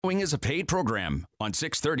Is a paid program on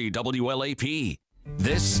 630 WLAP.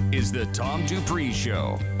 This is the Tom Dupree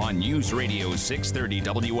Show on News Radio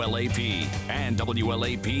 630 WLAP and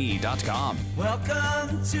WLAP.com.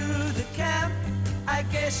 Welcome to the camp. I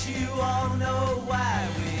guess you all know why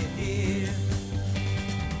we're here.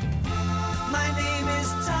 My name is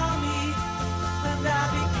Tommy, and I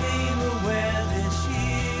became aware this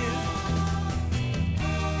year.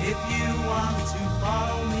 If you want to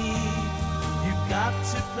follow me, got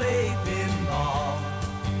to play pinball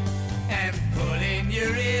and put in your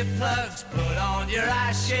earplugs, put on your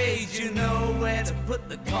eye shades, you know where to put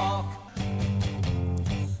the cork.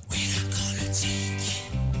 We're not gonna take it.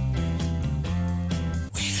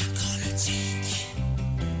 We're not gonna take it.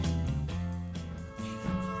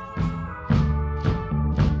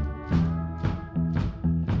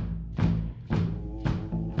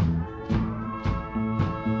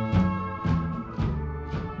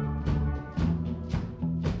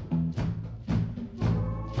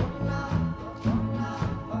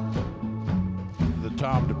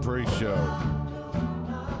 Tom Dupree Show,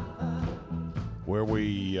 where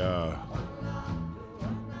we are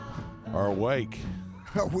awake.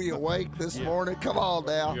 Are we awake this morning? Come on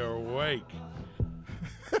now. We are awake.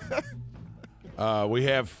 We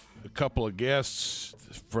have a couple of guests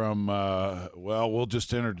from, we'll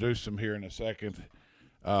just introduce them here in a second.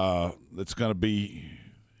 That's going to be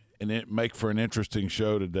make for an interesting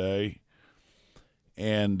show today.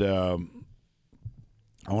 And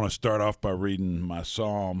I want to start off by reading my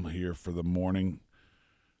psalm here for the morning.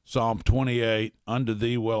 Psalm 28, Unto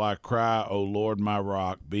thee will I cry, O Lord my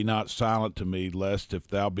rock. Be not silent to me, lest if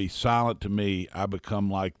thou be silent to me, I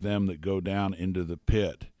become like them that go down into the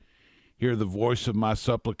pit. Hear the voice of my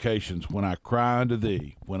supplications when I cry unto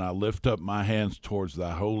thee, when I lift up my hands towards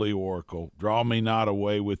thy holy oracle. Draw me not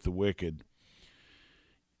away with the wicked,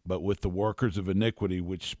 but with the workers of iniquity,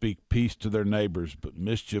 which speak peace to their neighbors, but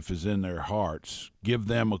mischief is in their hearts. Give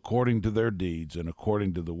them according to their deeds, and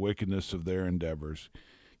according to the wickedness of their endeavors.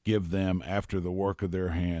 Give them after the work of their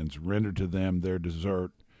hands. Render to them their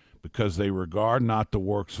desert, because they regard not the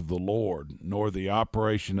works of the Lord, nor the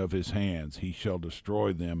operation of his hands. He shall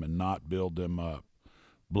destroy them and not build them up.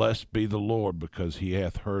 Blessed be the Lord, because he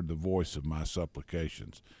hath heard the voice of my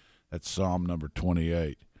supplications. That's Psalm number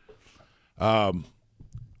 28.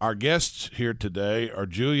 Our guests here today are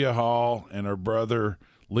Julia Hall and her brother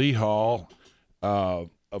Lee Hall of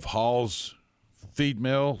Hall's Feed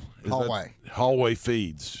Mill. Hallway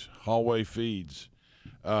Feeds.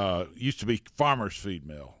 Used to be Farmer's Feed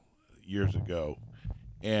Mill years ago.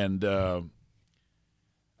 And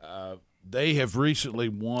they have recently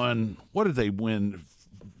won. What did they win,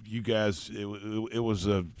 you guys? It was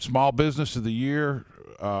a Small Business of the Year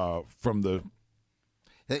from the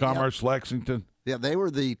Commerce Lexington. Yeah, they were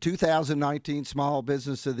the 2019 Small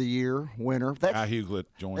Business of the Year winner. Guy Huglet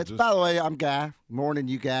joins us. By the way, I'm Guy. Morning,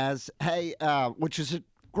 you guys. Hey, which is a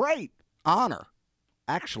great honor.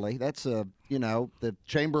 Actually, that's the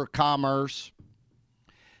Chamber of Commerce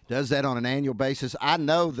does that on an annual basis. I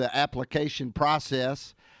know the application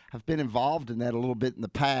process. I've been involved in that a little bit in the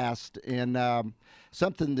past, and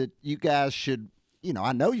something that you guys should,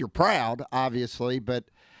 I know you're proud, obviously, but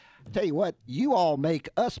I'll tell you what, you all make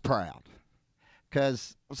us proud.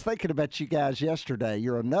 Because I was thinking about you guys yesterday.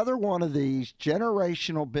 You're another one of these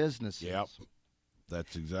generational businesses. Yep,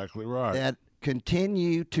 that's exactly right. That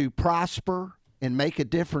continue to prosper and make a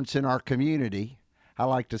difference in our community. I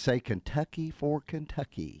like to say Kentucky for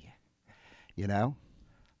Kentucky,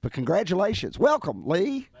 But congratulations. Welcome,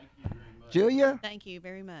 Lee. Thank you very much. Julia. Thank you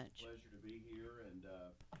very much. Pleasure to be here, and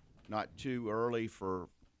not too early for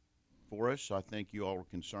us. I think you all were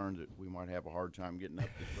concerned that we might have a hard time getting up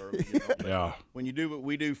this early. Yeah. When you do what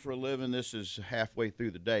we do for a living, this is halfway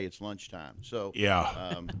through the day. It's lunchtime. So you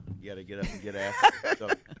got to get up and get after it. So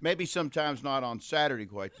maybe sometimes not on Saturday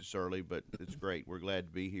quite this early, but it's great. We're glad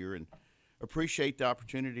to be here and appreciate the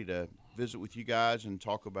opportunity to visit with you guys and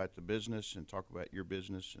talk about the business and talk about your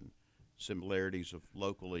business and similarities of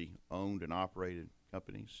locally owned and operated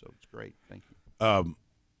companies. So it's great. Thank you.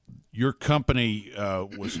 Your company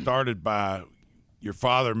was started by your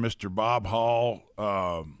father, Mr. Bob Hall,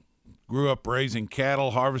 grew up raising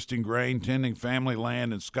cattle, harvesting grain, tending family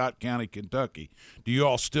land in Scott County, Kentucky. Do you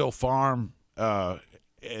all still farm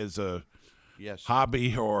as a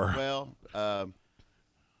hobby or? Well, to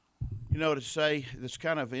say it's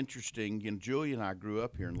kind of interesting. Julia and I grew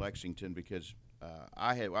up here in Lexington because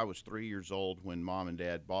I was 3 years old when Mom and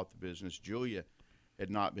Dad bought the business. Julia had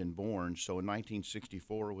not been born, so in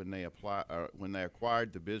 1964, when they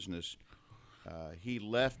acquired the business, he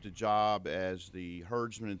left a job as the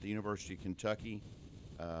herdsman at the University of Kentucky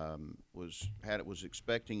was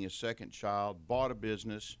expecting his second child, bought a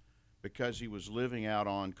business because he was living out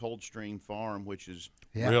on Coldstream Farm, which is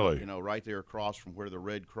really, right there across from where the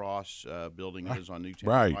Red Cross building is on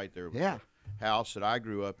Newtown. Right there. Yeah. House that I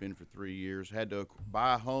grew up in for 3 years. Had to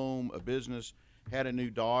buy a home, a business, had a new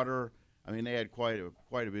daughter. I mean, they had quite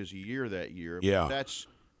a busy year that year. Yeah. But that's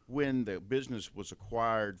when the business was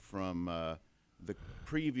acquired from the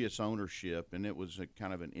previous ownership, and it was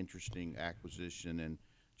kind of an interesting acquisition and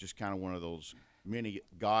just kind of one of those many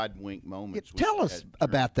God wink moments. Tell us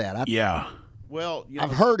about that. Well,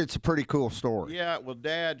 I've heard it's a pretty cool story. Yeah, well,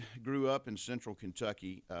 Dad grew up in Central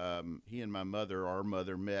Kentucky. He and our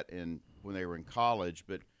mother met when they were in college,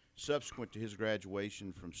 but subsequent to his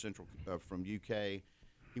graduation from UK,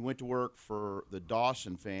 he went to work for the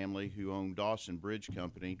Dawson family, who owned Dawson Bridge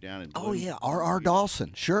Company down in R.R.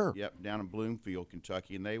 Dawson, sure. Yep, down in Bloomfield,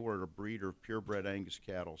 Kentucky, and they were a breeder of purebred Angus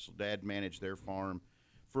cattle. So Dad managed their farm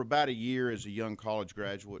for about a year as a young college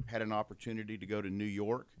graduate, had an opportunity to go to New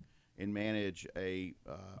York and manage a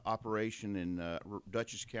operation in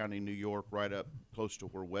Dutchess County, New York, right up close to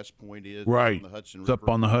where West Point is. Right, on the Hudson it's River. up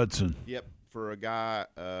on the Hudson. Yep, for a guy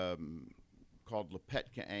called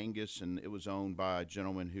Lepetka Angus, and it was owned by a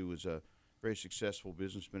gentleman who was a very successful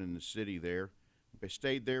businessman in the city there. They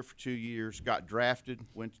stayed there for 2 years, got drafted,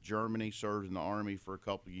 went to Germany, served in the Army for a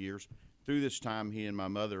couple of years. Through this time, he and my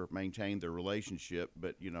mother maintained their relationship,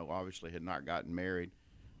 but, obviously had not gotten married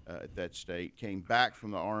at that state. Came back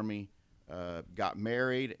from the Army, got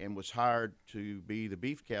married, and was hired to be the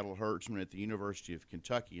beef cattle herdsman at the University of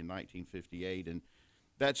Kentucky in 1958. And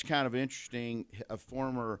that's kind of interesting. A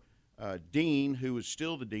former dean, who was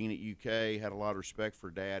still the dean at UK, had a lot of respect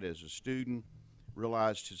for Dad as a student,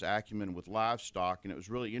 realized his acumen with livestock, and it was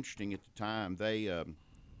really interesting at the time. They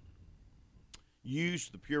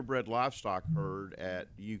used the purebred livestock herd at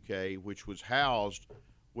UK, which was housed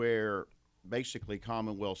where basically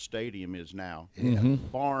Commonwealth Stadium is now. Yeah.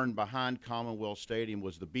 Barn behind Commonwealth Stadium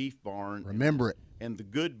was the beef barn. Remember it. And the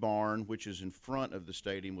good barn, which is in front of the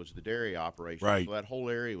stadium, was the dairy operation. Right. So that whole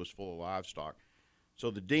area was full of livestock. So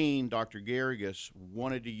the dean, Dr. Garrigus,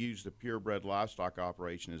 wanted to use the purebred livestock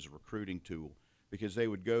operation as a recruiting tool because they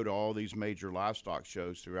would go to all these major livestock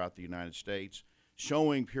shows throughout the United States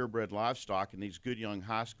showing purebred livestock, and these good young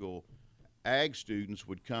high school ag students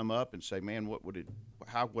would come up and say, man,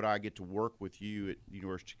 how would I get to work with you at the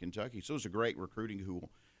University of Kentucky? So it was a great recruiting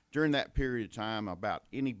tool. During that period of time, about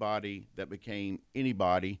anybody that became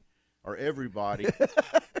anybody or everybody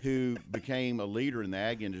who became a leader in the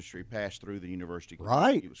ag industry passed through the University of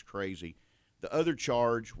Kentucky. Right. It was crazy. The other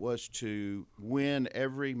charge was to win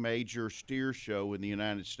every major steer show in the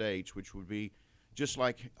United States, which would be just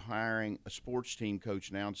like hiring a sports team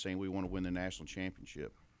coach now and saying we want to win the national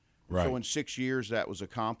championship. Right. So in 6 years that was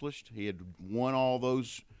accomplished. He had won all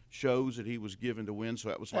those shows that he was given to win, so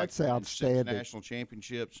that was like outstanding. 6 national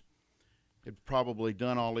championships. Had probably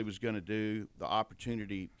done all he was going to do. The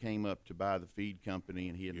opportunity came up to buy the feed company,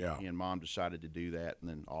 and he and Mom decided to do that, and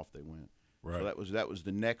then off they went. Right. So that was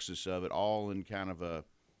the nexus of it, all in kind of a,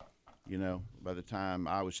 by the time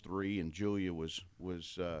I was 3 and Julia was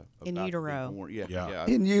in about utero. to be born. Yeah.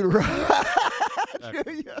 In utero.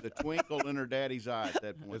 The twinkle in her daddy's eye at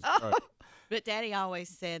that point. But Daddy always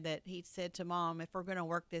said that he said to Mom, if we're going to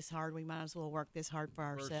work this hard, we might as well work this hard for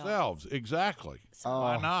ourselves. Exactly. So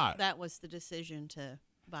why not? That was the decision to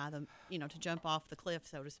buy them, to jump off the cliff,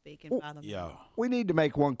 so to speak, and buy them. Yeah. We need to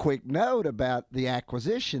make one quick note about the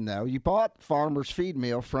acquisition, though. You bought Farmer's Feed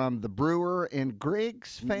Mill from the Brewer and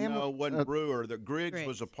Griggs family? No, it wasn't Brewer. The Griggs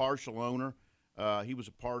was a partial owner. He was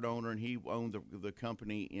a part owner, and he owned the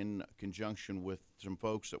company in conjunction with some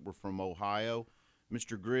folks that were from Ohio.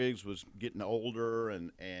 Mr. Griggs was getting older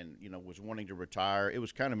and was wanting to retire. It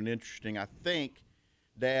was kind of an interesting, I think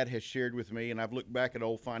Dad has shared with me, and I've looked back at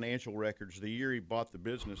old financial records. The year he bought the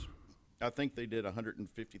business, I think they did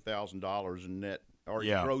 $150,000 in net or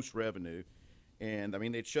gross revenue. And,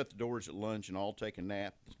 they'd shut the doors at lunch and all take a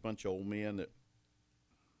nap. This bunch of old men that,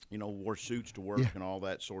 wore suits to work and all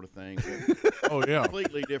that sort of thing. Oh, yeah.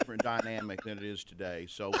 Completely different dynamic than it is today.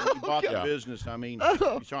 So when you bought the business, you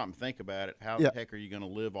stop and think about it. How the heck are you going to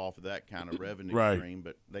live off of that kind of revenue stream?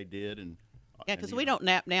 But they did. And because we don't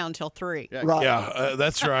nap now until 3. Yeah, Right. Yeah,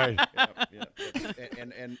 that's right.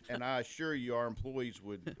 And I assure you our employees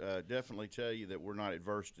would definitely tell you that we're not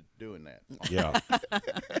adverse to doing that. Yeah.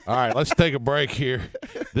 All right, let's take a break here.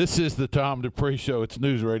 This is the Tom Dupree Show. It's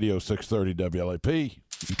News Radio 630 WLAP.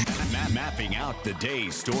 Mapping out the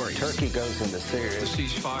day's stories. Turkey goes into Syria. The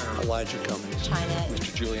ceasefire. Elijah Cummings. China.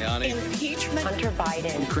 Mr. Giuliani. Impeachment. Hunter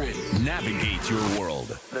Biden. Ukraine. Navigate your world.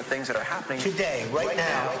 The things that are happening Today, right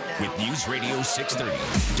now. With News Radio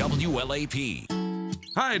 630 WLAP.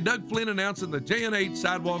 Hi, Doug Flynn announcing the J&H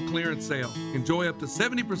Sidewalk Clearance Sale. Enjoy up to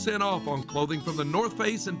 70% off on clothing from the North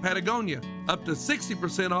Face and Patagonia. Up to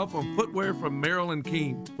 60% off on footwear from Merrill and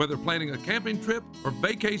Keene. Whether planning a camping trip or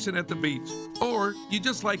vacation at the beach, or you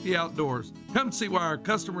just like the outdoors, come see why our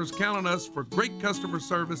customers count on us for great customer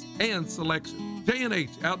service and selection. J&H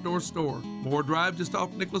Outdoor Store, Moore Drive just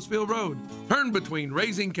off Nicholasville Road. Turn between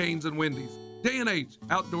Raising Cane's and Wendy's. J&H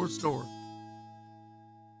Outdoor Store.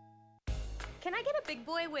 Can I get a big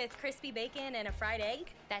boy with crispy bacon and a fried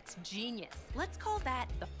egg? That's genius. Let's call that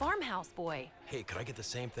the Farmhouse Boy. Hey, could I get the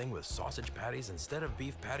same thing with sausage patties instead of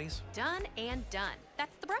beef patties? Done and done.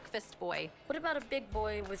 That's the Breakfast Boy. What about a big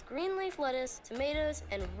boy with green leaf lettuce, tomatoes,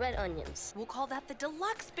 and red onions? We'll call that the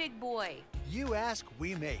Deluxe Big Boy. You ask,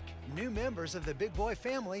 we make. New members of the Big Boy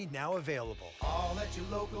family now available. All at your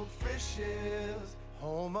local Frisch's,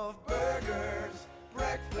 home of burgers,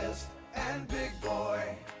 breakfast, and Big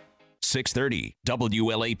Boy. 630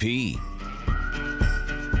 WLAP.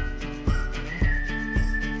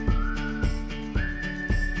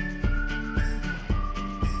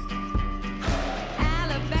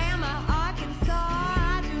 Alabama, Arkansas,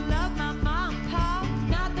 I do love my mom and pa,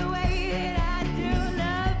 not the way that I do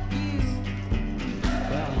love you.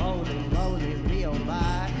 Well, holy moly, Rio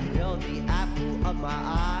by, you're the apple of my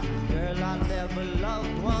eye. Girl, I never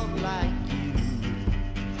loved one like you.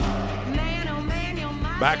 Man, oh man, you're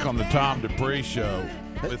my Back on the Tom Dupree Show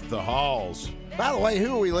with the Halls. By the way,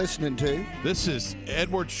 who are we listening to? This is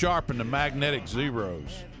Edward Sharpe and the Magnetic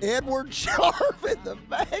Zeros. Edward Sharpe and the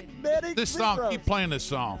Magnetic This Zeros. song, keep playing this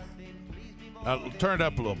song. Turn it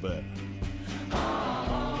up a little bit.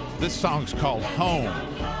 This song's called Home.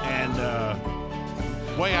 And the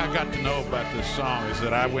way I got to know about this song is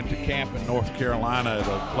that I went to camp in North Carolina at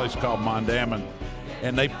a place called Mondamon,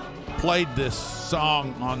 and they played this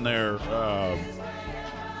song on their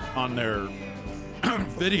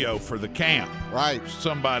video for the camp. Right.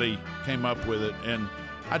 Somebody came up with it, and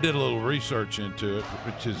I did a little research into it,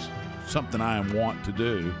 which is something I am want to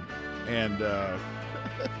do, and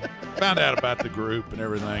found out about the group and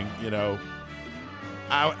everything. You know,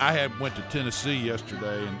 I went to Tennessee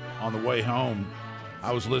yesterday, and on the way home,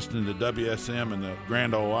 I was listening to WSM and the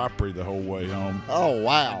Grand Ole Opry the whole way home. Oh,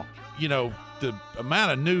 wow. You know, the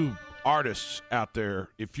amount of new artists out there,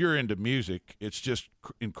 if you're into music, it's just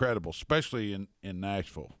incredible, especially in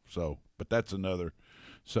Nashville. So, but that's another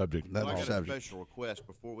subject. Well, I got a special request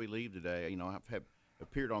before we leave today. You know, I've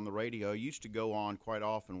appeared on the radio. I used to go on quite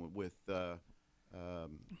often with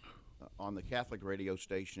on the Catholic radio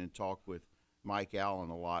station and talk with Mike Allen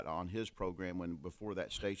a lot on his program before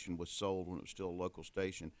that station was sold, when it was still a local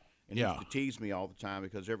station. And he used to tease me all the time,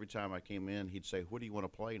 because every time I came in, he'd say, "What do you want to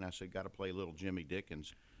play?" And I said, "Got to play Little Jimmy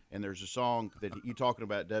Dickens." And there's a song that you talking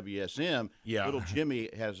about WSM. Yeah. Little Jimmy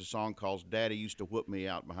has a song called "Daddy Used to Whoop Me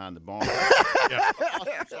Out Behind the Barn."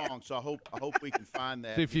 Awesome song. So I hope we can find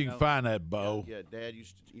that. See if you can find that, Bo. Yeah, Dad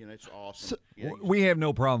used to. You know, it's awesome. So, we have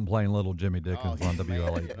no problem playing Little Jimmy Dickens on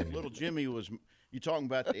WLAP. Little Jimmy was. You talking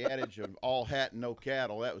about the adage of all hat and no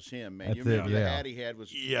cattle? That was him, man. That's you remember it, the yeah. hat he had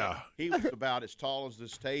was he was about as tall as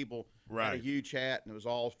this table. Right. Had a huge hat, and it was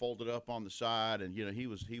all folded up on the side, and you know he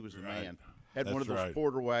was the man. Had That's one of those right.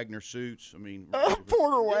 Porter Wagner suits. I mean,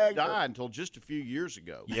 Porter Wagner didn't die until just a few years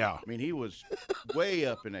ago. Yeah. I mean, he was way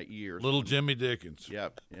up in that years. Little Jimmy Dickens.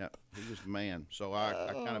 Yep, he was the man. So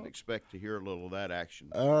I kind of expect to hear a little of that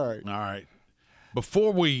action. All right.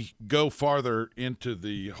 Before we go farther into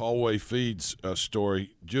the Hallway Feeds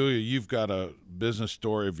story, Julia, you've got a business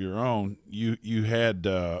story of your own. You had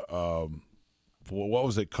what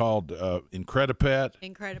was it called? Incredipet.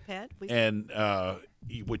 Incredipet. And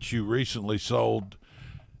which you recently sold,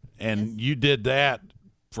 and you did that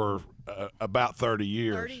for about 30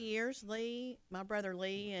 years. 30 years. Lee, my brother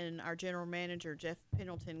Lee, and our general manager Jeff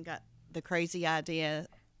Pendleton got the crazy idea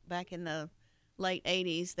back in the late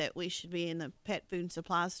 80s that we should be in the pet food and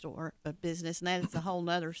supply store business, and that's a whole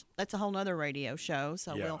nother radio show,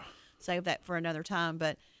 so we'll save that for another time.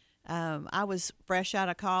 But I was fresh out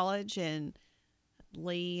of college, and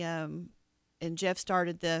Lee and Jeff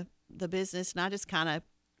started the business, and I just kind of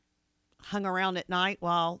hung around at night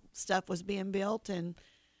while stuff was being built and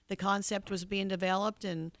the concept was being developed.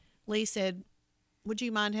 And Lee said, "Would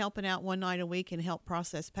you mind helping out one night a week and help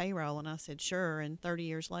process payroll?" And I said, "Sure." And 30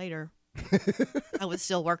 years later, I was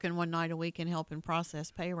still working one night a week and helping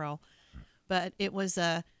process payroll. But it was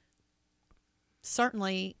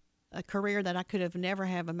certainly a career that I could have never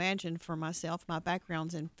have imagined for myself. My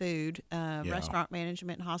background's in food, restaurant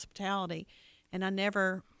management, and hospitality, and I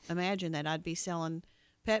never imagined that I'd be selling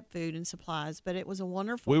pet food and supplies. But it was a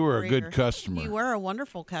wonderful. We were career. a good customer. You were a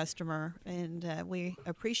wonderful customer, and we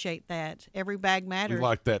appreciate that. Every bag matters. You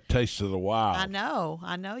like that taste of the wild.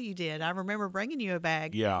 I know you did. I remember bringing you a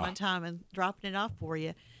bag one time and dropping it off for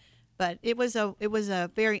you. But it was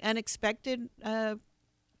a very unexpected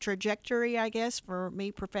trajectory, I guess, for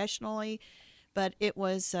me professionally. But it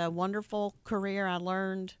was a wonderful career. I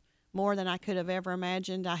learned more than I could have ever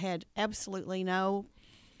imagined. I had absolutely no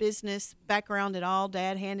business background at all.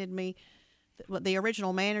 Dad handed me the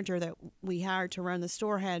original manager that we hired to run the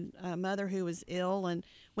store had a mother who was ill and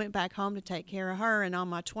went back home to take care of her. And on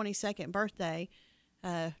my 22nd birthday,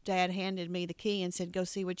 Dad handed me the key and said, "Go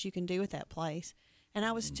see what you can do with that place." And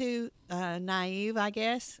I was too naive, I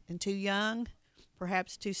guess, and too young,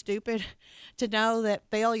 perhaps too stupid, to know that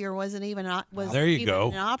failure wasn't even an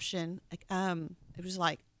option. It was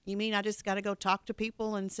like, you mean I just got to go talk to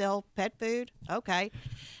people and sell pet food? Okay.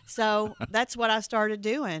 So that's what I started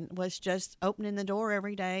doing, was just opening the door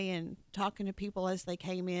every day and talking to people as they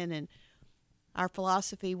came in. And our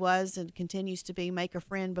philosophy was and continues to be, make a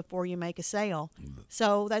friend before you make a sale.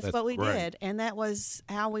 So that's what we did. And that was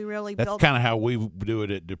how we really built. That's kind of how we do it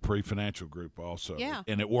at Dupree Financial Group also. Yeah.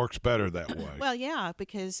 And it works better that way. Well, yeah,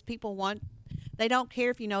 because people they don't care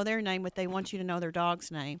if you know their name, but they want you to know their dog's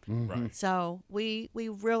name. Right. So we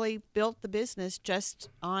really built the business just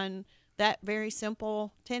on that very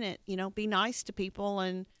simple tenet, be nice to people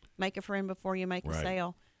and make a friend before you make a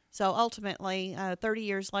sale. So ultimately, 30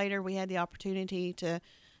 years later, we had the opportunity to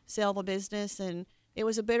sell the business, and it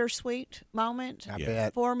was a bittersweet moment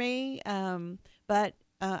for me. But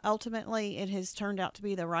ultimately, it has turned out to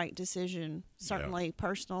be the right decision, certainly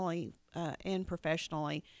personally and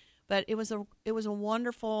professionally. But it was a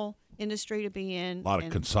wonderful industry to be in. A lot of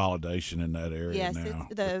consolidation in that area now.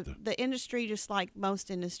 Yes, the industry, just like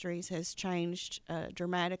most industries, has changed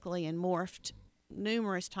dramatically and morphed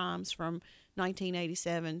numerous times from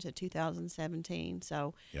 1987 to 2017.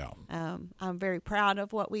 So I'm very proud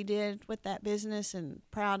of what we did with that business and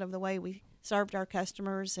proud of the way we served our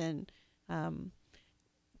customers, and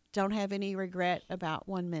don't have any regret about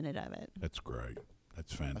 1 minute of it. That's great.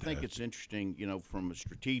 That's fantastic. I think it's interesting, from a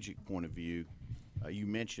strategic point of view, you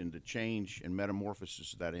mentioned the change and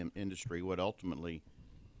metamorphosis of that industry. What ultimately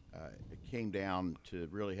it came down to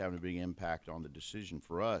really having a big impact on the decision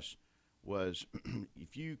for us was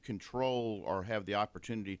if you control or have the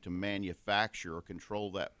opportunity to manufacture or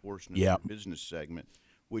control that portion of your business segment,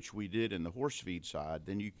 which we did in the horse feed side,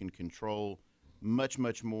 then you can control much,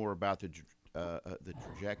 much more about the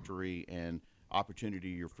trajectory and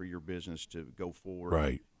opportunity for your business to go forward.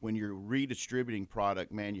 Right. When you're redistributing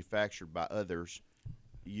product manufactured by others,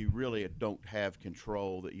 you really don't have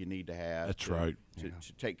control that you need to have. That's right.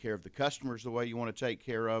 To take care of the customers the way you want to take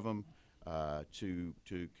care of them, to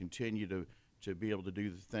continue to be able to do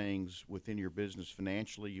the things within your business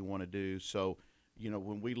financially you want to do. So,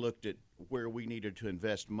 when we looked at where we needed to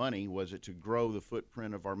invest money, was it to grow the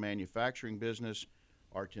footprint of our manufacturing business,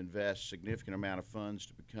 or to invest significant amount of funds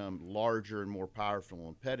to become larger and more powerful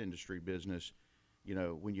in pet industry business?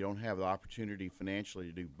 When you don't have the opportunity financially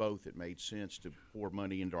to do both, it made sense to pour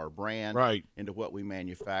money into our brand, into what we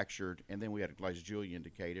manufactured, and then we had, like Julia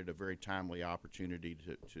indicated, a very timely opportunity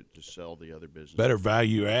to sell the other business. Better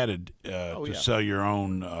value added to sell your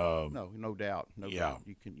own. No doubt. Doubt.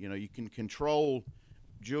 You can control.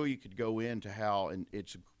 Julia could go into how, and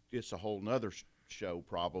it's a whole nother show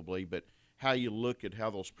probably, but how you look at how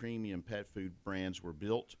those premium pet food brands were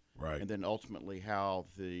built, and then ultimately how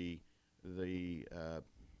the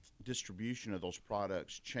distribution of those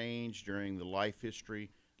products changed during the life history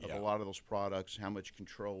of a lot of those products, how much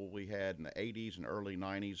control we had in the 80s and early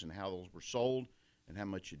 90s, and how those were sold, and how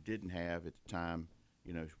much you didn't have at the time.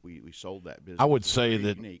 We sold that business. I would say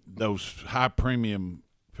that those high premium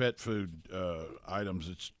pet food items,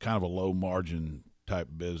 it's kind of a low margin type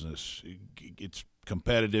business. It's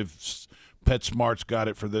competitive. PetSmart's got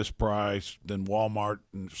it for this price. Then Walmart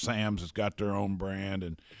and Sam's has got their own brand,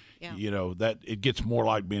 and that it gets more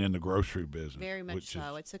like being in the grocery business. Very much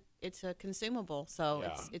so. It's a consumable, so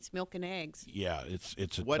it's milk and eggs. Yeah, it's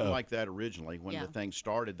it wasn't like that originally. When the thing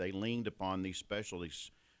started, they leaned upon these specialties.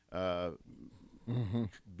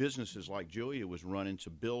 Businesses like Julia was running to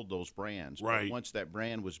build those brands. Right. But once that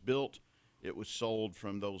brand was built, it was sold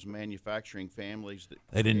from those manufacturing families that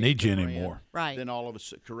they didn't need you anymore. Right. Then all of a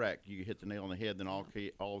sudden, correct, you hit the nail on the head. Then all of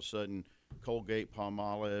a sudden, Colgate,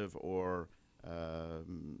 Palmolive, or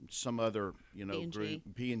some other P&G. group,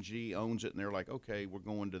 P&G owns it, and they're like, okay, we're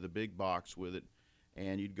going to the big box with it.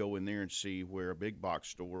 and you'd go in there and see where a big box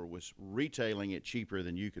store was retailing it cheaper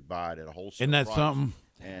than you could buy it at a wholesale Isn't that price. something?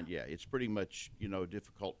 And, yeah, it's pretty much, a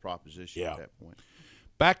difficult proposition at that point.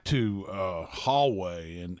 Back to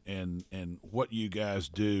Hallway and what you guys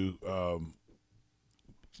do.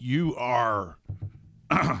 You are,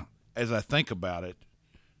 as I think about it,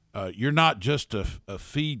 you're not just a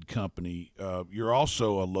feed company. You're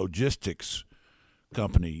also a logistics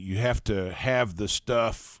company. You have to have the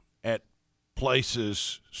stuff at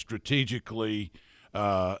places strategically,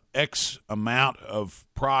 X amount of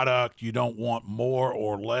product. You don't want more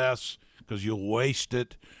or less because you'll waste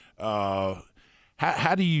it.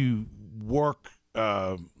 How do you work?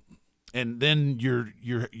 And then you're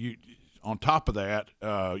on top of that,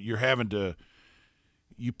 you're having to.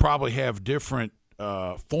 You probably have different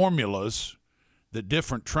formulas that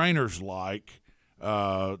different trainers like,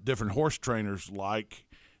 different horse trainers like,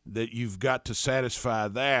 that you've got to satisfy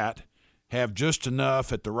that, have just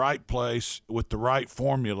enough at the right place with the right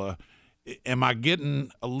formula. Am I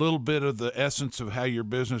getting a little bit of the essence of how your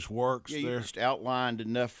business works Yeah, there? you just outlined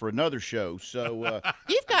enough for another show. So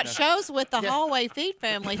You've got shows with the Hallway Feed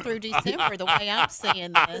family through December, the way I'm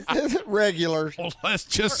seeing this. Regular. Well, let's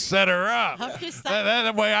just set her up. I'm just saying.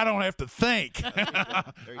 That way I don't have to think.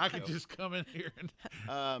 I can just come in here.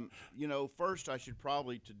 And first I should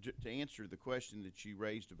probably, to answer the question that you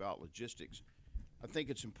raised about logistics, I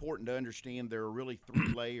think it's important to understand there are really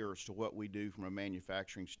three layers to what we do from a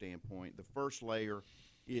manufacturing standpoint. The first layer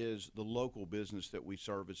is the local business that we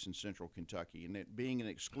service in Central Kentucky. And it being an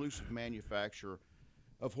exclusive manufacturer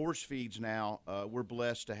of horse feeds now, we're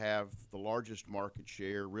blessed to have the largest market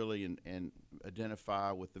share, really, and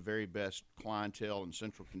identify with the very best clientele in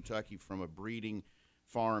Central Kentucky from a breeding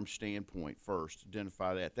farm standpoint first.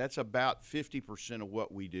 Identify that. That's about 50% of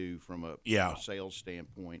what we do from a sales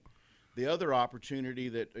standpoint. The other opportunity,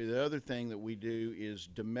 the other thing that we do is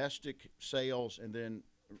domestic sales and then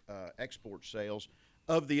export sales.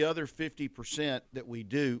 Of the other 50% that we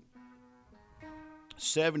do,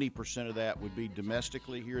 70% of that would be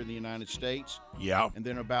domestically here in the United States. Yeah. And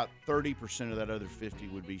then about 30% of that other 50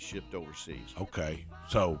 would be shipped overseas. Okay.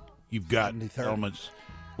 So you've got elements.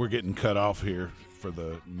 We're getting cut off here for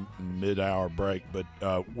the mid-hour break, but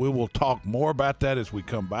we will talk more about that as we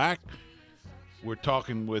come back. We're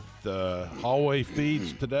talking with Hallway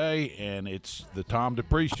Feeds today, and it's the Tom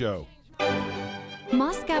Dupree Show.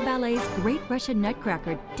 Moscow Ballet's Great Russian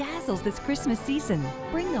Nutcracker dazzles this Christmas season.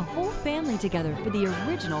 Bring the whole family together for the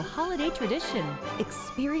original holiday tradition.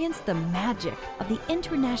 Experience the magic of the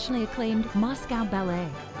internationally acclaimed Moscow Ballet.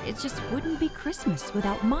 It just wouldn't be Christmas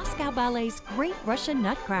without Moscow Ballet's Great Russian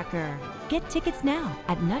Nutcracker. Get tickets now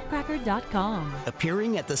at nutcracker.com.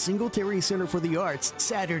 Appearing at the Singletary Center for the Arts,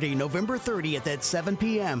 Saturday, November 30th at 7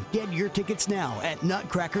 p.m. Get your tickets now at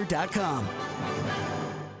nutcracker.com.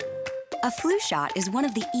 A flu shot is one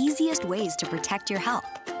of the easiest ways to protect your health,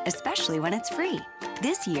 especially when it's free.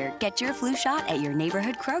 This year, get your flu shot at your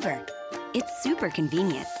neighborhood Kroger. It's super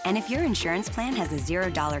convenient, and if your insurance plan has a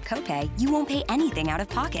 $0 copay, you won't pay anything out of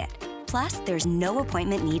pocket. Plus, there's no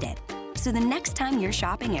appointment needed. So the next time you're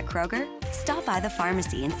shopping at Kroger, stop by the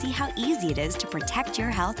pharmacy and see how easy it is to protect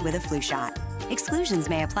your health with a flu shot. Exclusions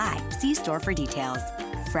may apply. See store for details.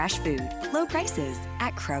 Fresh food, low prices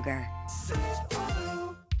at Kroger.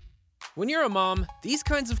 When you're a mom, these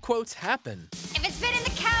kinds of quotes happen. If it's been in the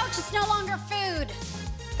couch, it's no longer food.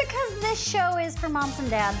 Because this show is for moms and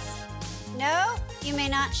dads. No, you may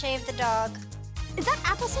not shave the dog. Is that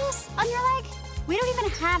applesauce on your leg? We don't even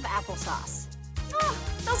have applesauce. Oh,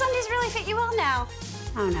 those undies really fit you well now.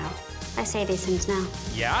 Oh no, I say these things now.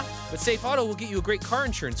 Yeah? But Safe Auto will get you a great car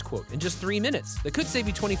insurance quote in just 3 minutes that could save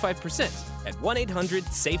you 25% at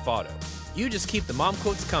 1-800-SAFE-AUTO. You just keep the mom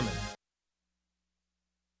quotes coming.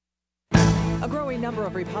 A growing number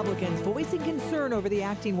of Republicans voicing concern over the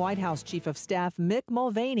acting White House Chief of Staff Mick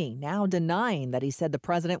Mulvaney now denying that he said the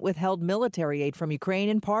president withheld military aid from Ukraine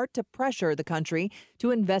in part to pressure the country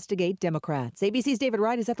to investigate Democrats. ABC's David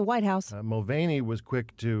Wright is at the White House. Mulvaney was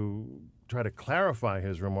quick to try to clarify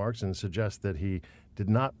his remarks and suggest that he did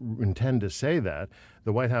not intend to say that.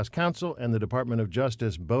 The White House counsel and the Department of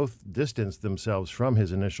Justice both distanced themselves from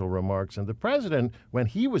his initial remarks, and the president, when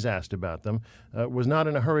he was asked about them, was not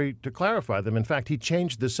in a hurry to clarify them. In fact, he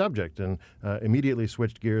changed the subject and immediately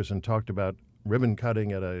switched gears and talked about ribbon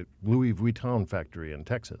cutting at a Louis Vuitton factory in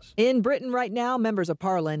Texas. In Britain right now, members of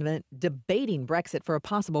Parliament debating Brexit for a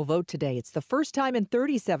possible vote today. It's the first time in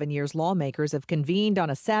 37 years lawmakers have convened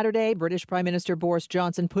on a Saturday. British Prime Minister Boris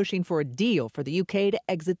Johnson pushing for a deal for the UK to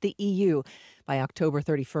exit the EU. by October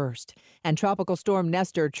 31st. And Tropical Storm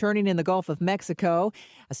Nestor churning in the Gulf of Mexico.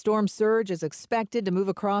 A storm surge is expected to move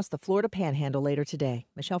across the Florida Panhandle later today.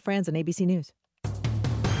 Michelle Franzen, ABC News.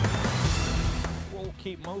 We'll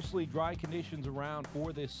keep mostly dry conditions around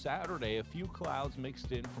for this Saturday. A few clouds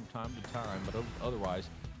mixed in from time to time, but otherwise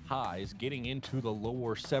highs getting into the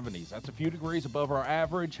lower 70s. That's a few degrees above our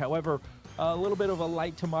average. However, a little bit of a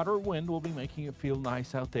light to moderate wind will be making it feel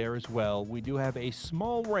nice out there as well. We do have a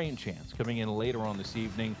small rain chance coming in later on this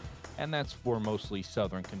evening, and that's for mostly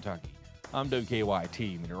southern Kentucky. I'm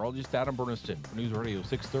WKYT meteorologist Adam Berniston for News Radio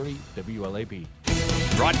 630 WLAP.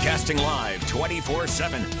 Broadcasting live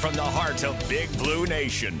 24/7 from the heart of Big Blue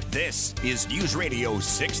Nation. This is News Radio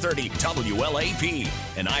 630 WLAP,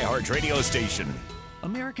 an iHeart radio station.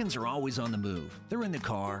 Americans are always on the move. They're in the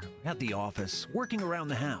car, at the office, working around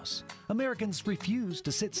the house. Americans refuse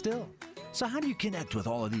to sit still. So how do you connect with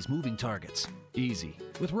all of these moving targets? Easy,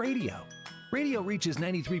 with radio. Radio reaches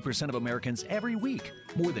 93% of Americans every week,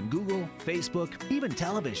 more than Google, Facebook, even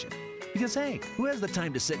television. Because hey, who has the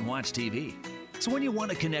time to sit and watch TV? So when you want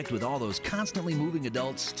to connect with all those constantly moving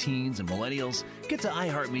adults, teens, and millennials, get to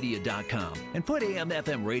iHeartMedia.com and put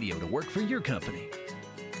AM/FM radio to work for your company.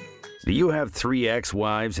 Do you have 3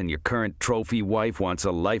 ex-wives and your current trophy wife wants a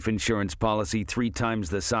life insurance policy 3 times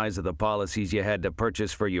the size of the policies you had to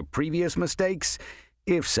purchase for your previous mistakes?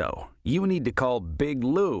 If so, you need to call Big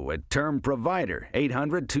Lou at Term Provider,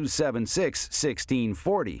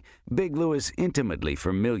 800-276-1640. Big Lou is intimately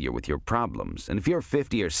familiar with your problems, and if you're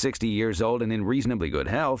 50 or 60 years old and in reasonably good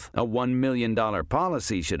health, a $1 million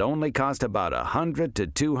policy should only cost about $100 to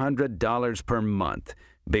 $200 per month.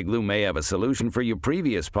 Big Lou may have a solution for your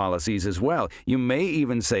previous policies as well. You may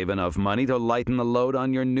even save enough money to lighten the load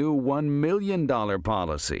on your new $1 million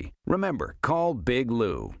policy. Remember, call Big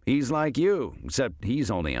Lou. He's like you, except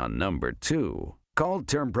he's only on number 2. Call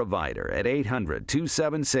Term Provider at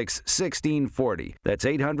 800-276-1640. That's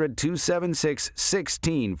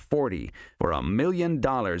 800-276-1640 for $1 million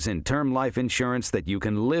in term life insurance that you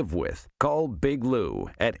can live with. Call Big Lou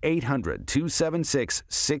at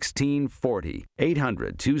 800-276-1640.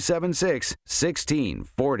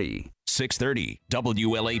 800-276-1640. 630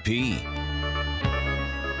 WLAP.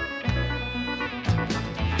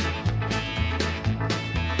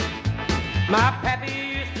 My pappy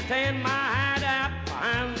used to tend my hideout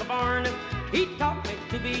behind the barn. He taught me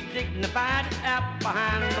to be dignified out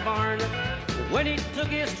behind the barn. When he took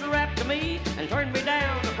his strap to me and turned me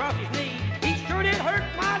down across his knee, he sure did hurt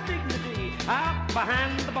my dignity out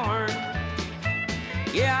behind the barn.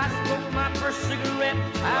 Yeah, I smoked my first cigarette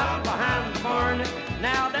out behind the barn.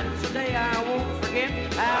 Now that's a day I won't forget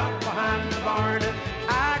out behind the barn.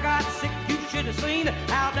 I got sick, you should have seen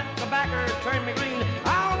how that tobacco turned me green.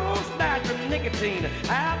 I almost died from nicotine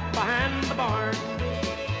out behind the barn.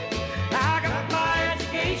 I got my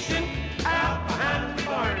education out behind the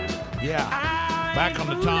barn. Yeah, back on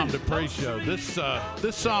the Tom Dupree Show. This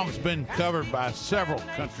song's been covered by several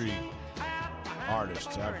country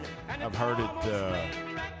artists. I've heard it.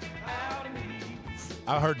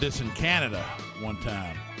 I heard this in Canada one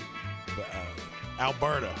time.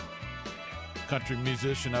 Alberta, country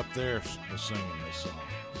musician up there was singing this song.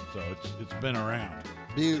 So it's been around.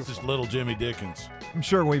 Beautiful. This is Little Jimmy Dickens. I'm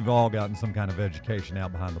sure we've all gotten some kind of education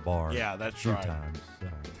out behind the bar. Yeah, that's a few right. times. So.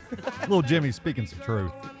 Little Jimmy speaking some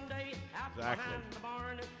truth. Exactly.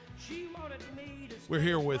 We're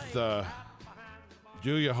here with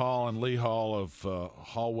Julia Hall and Lee Hall of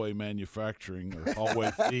Hallway Manufacturing or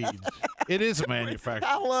Hallway Feeds. It is a manufacturer.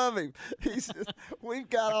 I love him. We've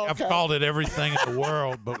got all. I've called it everything in the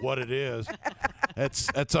world, but what it is,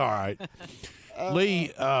 that's all right.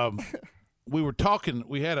 Lee, we were talking.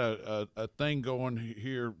 We had a thing going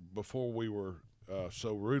here before we were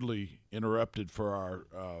so rudely interrupted for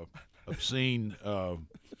our obscene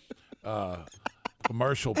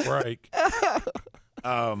commercial break.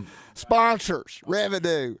 Sponsors,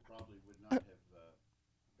 revenue.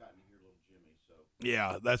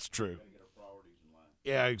 Yeah, that's true.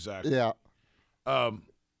 Yeah, exactly. Yeah.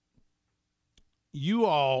 You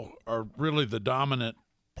all are really the dominant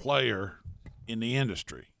player in the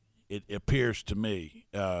industry, it appears to me,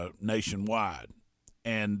 nationwide.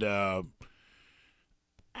 And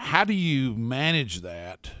how do you manage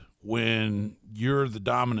that when you're the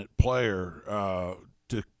dominant player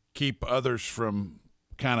to keep others from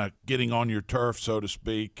kind of getting on your turf, so to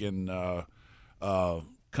speak, and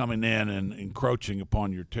coming in and encroaching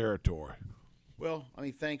upon your territory? Well, I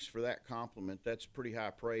mean, thanks for that compliment. That's pretty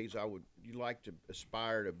high praise. You'd like to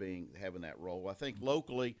aspire to having that role. I think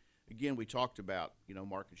locally, again, we talked about,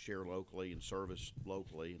 market share locally and service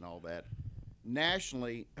locally and all that.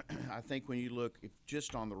 nationally, I think when you look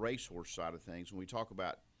just on the racehorse side of things, when we talk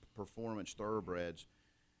about performance thoroughbreds,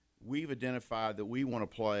 we've identified that we want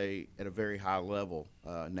to play at a very high level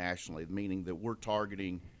nationally, meaning that we're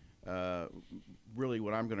targeting really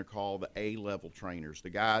what I'm going to call the A-level trainers, the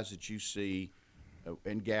guys that you see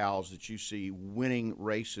and gals that you see winning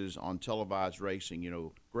races on televised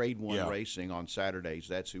racing, grade 1 racing on Saturdays.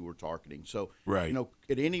 That's who we're targeting. So,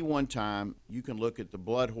 at any one time, you can look at the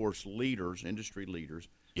blood horse leaders, industry leaders.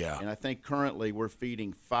 Yeah. And I think currently we're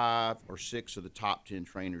feeding 5 or 6 of the top 10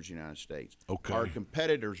 trainers in the United States. Okay.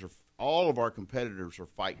 All of our competitors are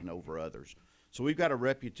fighting over others. So we've got a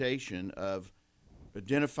reputation of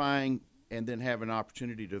identifying and then have an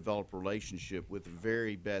opportunity to develop a relationship with the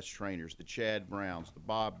very best trainers, the Chad Browns, the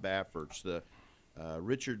Bob Bafferts, the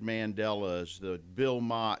Richard Mandelas, the Bill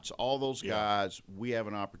Motts, all those guys we have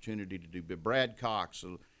an opportunity to do. But Brad Cox,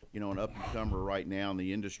 an up-and-comer right now in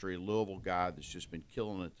the industry, a Louisville guy that's just been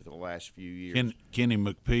killing it for the last few years. Kenny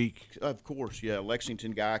McPeak. Of course,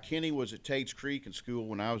 Lexington guy. Kenny was at Tate's Creek in school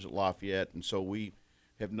when I was at Lafayette, and so we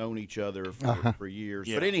have known each other for years.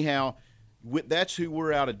 Yeah. But anyhow, that's who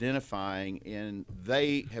we're out identifying, and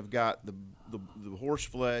they have got the horse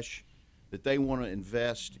flesh that they want to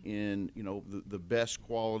invest in, the best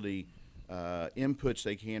quality inputs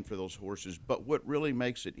they can for those horses. But what really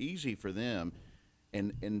makes it easy for them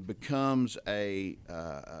and becomes a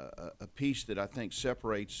piece that I think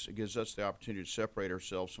gives us the opportunity to separate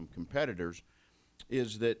ourselves from competitors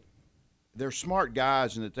is that they're smart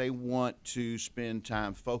guys and that they want to spend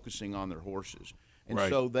time focusing on their horses. And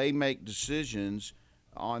so they make decisions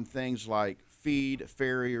on things like feed,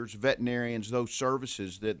 farriers, veterinarians, those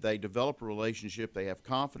services that they develop a relationship, they have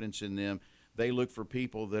confidence in them. They look for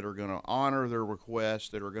people that are going to honor their requests,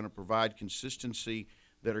 that are going to provide consistency,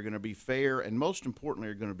 that are going to be fair, and most importantly,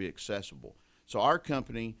 are going to be accessible. So our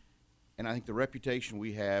company, and I think the reputation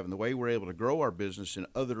we have and the way we're able to grow our business in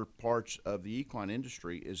other parts of the equine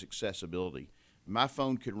industry is accessibility. My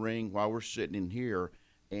phone could ring while we're sitting in here,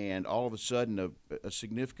 and all of a sudden a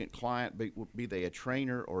significant client, be they a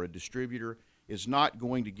trainer or a distributor, is not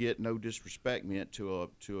going to get, no disrespect meant, to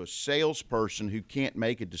a salesperson who can't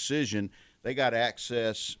make a decision. They got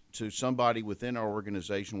access to somebody within our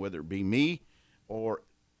organization, whether it be me or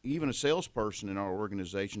even a salesperson in our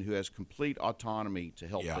organization who has complete autonomy to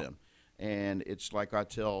help them. And it's like I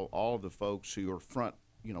tell all of the folks who are front,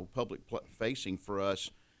 public facing for us,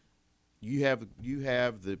 you have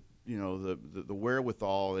the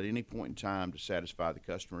wherewithal at any point in time to satisfy the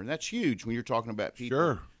customer. And that's huge when you're talking about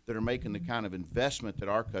people that are making the kind of investment that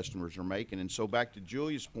our customers are making. And so back to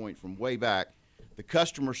Julia's point from way back, the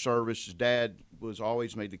customer service, his dad was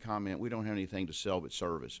always made the comment, we don't have anything to sell but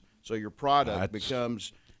service. So your product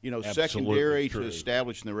becomes, secondary to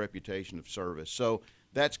establishing the reputation of service. So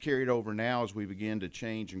that's carried over now as we begin to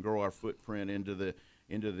change and grow our footprint into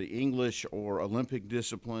the English or Olympic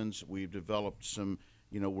disciplines. We've developed some,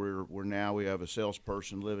 we have a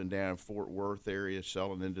salesperson living down in Fort Worth area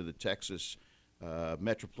selling into the Texas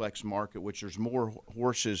Metroplex market, which there's more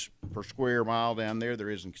horses per square mile down there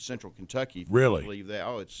is in Central Kentucky. Really? Believe that?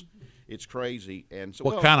 Oh, it's crazy. And so,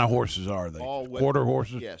 what kind of horses are they? Quarter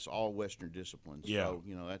horses? Yes, all Western disciplines. Yeah.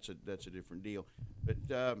 So that's a different deal. But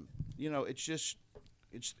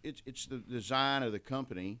it's the design of the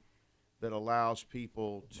company that allows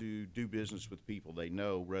people to do business with people they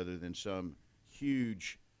know rather than some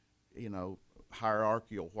huge,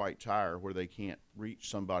 hierarchical white tire where they can't reach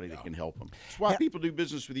somebody that can help them. That's why people do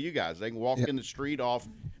business with you guys. They can walk in the street off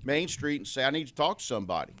Main Street and say, I need to talk to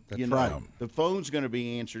somebody. That's right. The phone's going to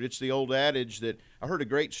be answered. It's the old adage that I heard a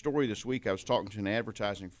great story this week. I was talking to an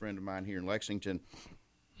advertising friend of mine here in Lexington,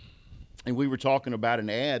 and we were talking about an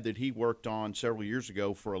ad that he worked on several years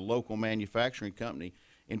ago for a local manufacturing company.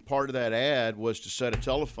 And part of that ad was to set a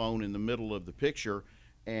telephone in the middle of the picture.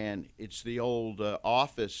 And it's the old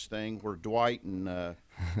Office thing where Dwight and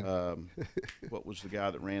what was the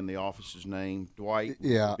guy that ran the Office's name? Dwight,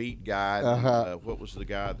 the beat guy. And, what was the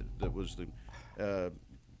guy that was the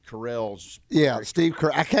Carell's? Yeah, Steve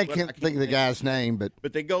Carell. I can't think of the guy's name,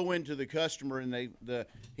 but they go into the customer and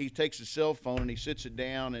he takes his cell phone and he sits it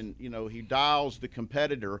down and he dials the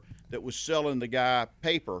competitor that was selling the guy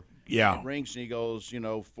paper. Yeah, and it rings and he goes,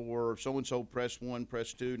 for so and so, press 1,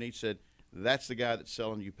 press 2, and he said, that's the guy that's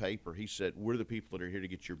selling you paper. He said, we're the people that are here to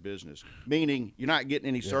get your business. Meaning you're not getting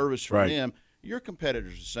any service from them. Your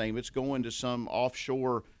competitor's the same. It's going to some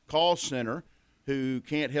offshore call center who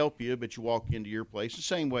can't help you, but you walk into your place. The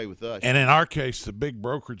same way with us. And in our case, the big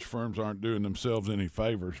brokerage firms aren't doing themselves any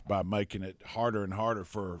favors by making it harder and harder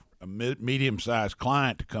for a medium-sized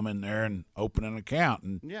client to come in there and open an account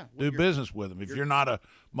and do business with them. If you're not a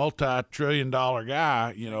multi-trillion-dollar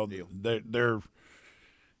guy,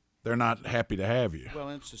 they're not happy to have you.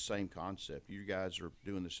 Well, it's the same concept. You guys are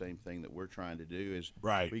doing the same thing that we're trying to do is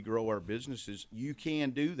we grow our businesses. You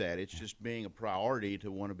can do that. It's just being a priority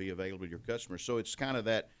to want to be available to your customers. So it's kind of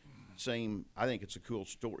that same – I think it's a cool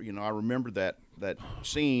story. I remember that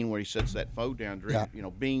scene where he sets that phone down,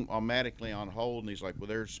 being automatically on hold, and he's like, well,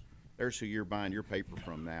 there's who you're buying your paper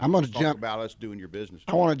from now. I'm going to jump about us doing your business.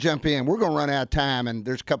 I want to jump in. We're going to run out of time, and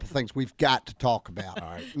there's a couple of things we've got to talk about. All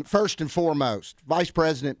right. First and foremost, Vice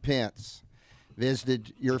President Pence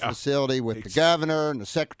visited your facility with the governor and the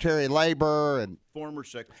Secretary of Labor and former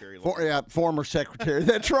Secretary of Labor. Former Secretary.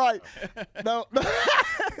 That's right. No.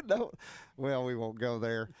 Well, we won't go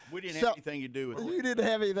there. We didn't have anything to do with it. You didn't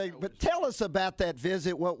have anything. But tell us about that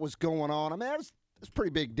visit, what was going on. I mean, it's a pretty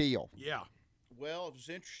big deal. Yeah. Well, it was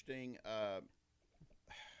interesting.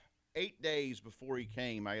 8 days before he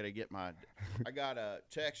came, I got a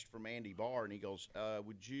text from Andy Barr, and he goes,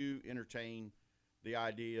 would you entertain the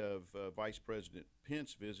idea of Vice President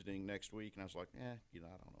Pence visiting next week? And I was like, I don't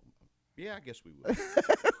know. Yeah, I guess we would.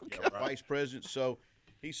 Vice President. So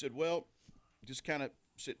he said, well, just kind of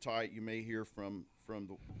sit tight. You may hear from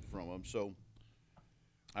him. So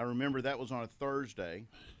I remember that was on a Thursday.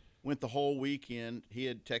 Went the whole weekend. He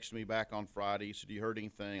had texted me back on Friday. He said, you heard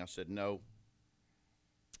anything? I said, no,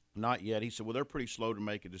 not yet. He said, well, they're pretty slow to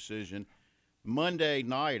make a decision. Monday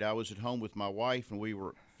night, I was at home with my wife, and we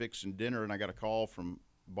were fixing dinner, and I got a call from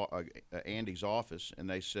Andy's office, and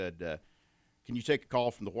they said, can you take a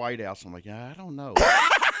call from the White House? I'm like, I don't know.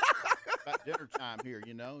 About dinner time here,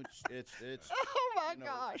 It's oh, my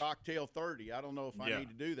gosh. Cocktail 30. I don't know if I need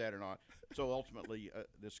to do that or not. So ultimately,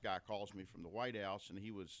 this guy calls me from the White House, and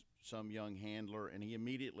he was some young handler, and he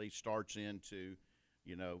immediately starts into,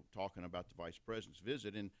 talking about the vice president's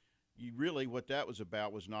visit. And what that was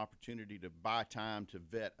about was an opportunity to buy time to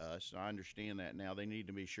vet us. I understand that now. They need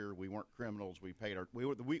to be sure we weren't criminals.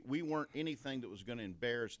 We weren't anything that was going to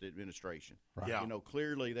embarrass the administration. Right. Yeah.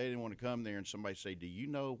 Clearly they didn't want to come there and somebody say, do you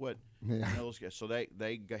know what those guys? So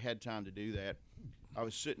they had time to do that. I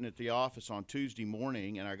was sitting at the office on Tuesday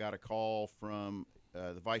morning, and I got a call from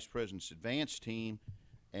the vice president's advance team,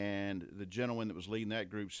 and the gentleman that was leading that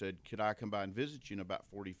group said, could I come by and visit you in about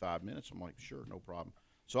 45 minutes? I'm like, sure, no problem.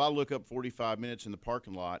 So I look up 45 minutes in the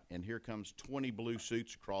parking lot, and here comes 20 blue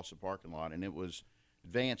suits across the parking lot, and it was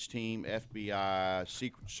advance team, FBI,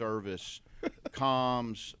 Secret Service,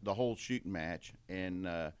 comms, the whole shooting match, and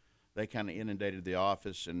they kind of inundated the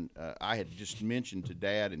office. And I had just mentioned to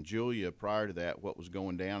Dad and Julia prior to that what was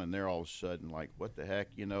going down, and they're all of a sudden like, what the heck,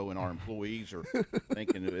 and our employees are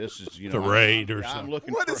thinking this is, the raid or something. I'm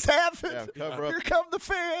looking what has happened? Cover up, here come the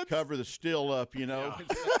fans. Cover the still up,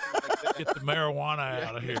 Get the marijuana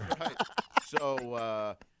out of here. Right.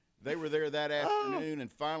 So they were there that afternoon, and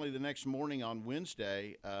finally the next morning on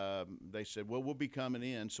Wednesday, they said, well, we'll be coming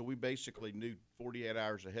in. So we basically knew 48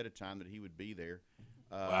 hours ahead of time that he would be there.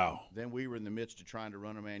 Wow. Then we were in the midst of trying to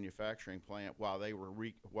run a manufacturing plant while they were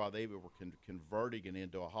converting it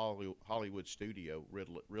into a Hollywood studio,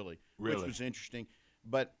 really, which was interesting.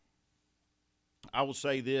 But I will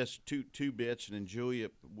say this, two bits, and then Julia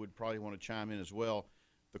would probably want to chime in as well.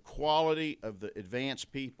 The quality of the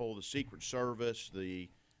advanced people, the Secret Service, the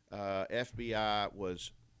FBI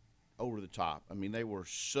was over the top. I mean, they were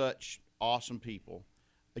such awesome people.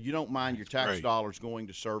 You don't mind your tax dollars going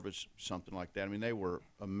to service something like that. I mean, they were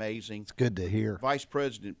amazing. It's good to hear. Vice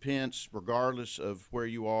President Pence, regardless of where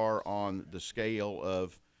you are on the scale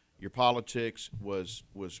of your politics, was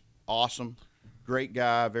awesome. Great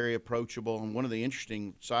guy, very approachable. And one of the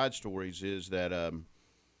interesting side stories is that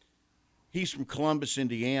he's from Columbus,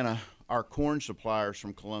 Indiana. Our corn supplier's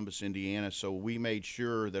from Columbus, Indiana, so we made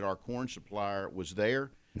sure that our corn supplier was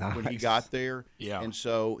there. Nice. When he got there. Yeah. And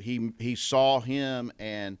so he saw him,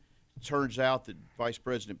 and it turns out that Vice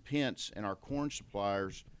President Pence and our corn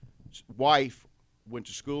supplier's wife went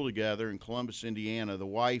to school together in Columbus, Indiana. The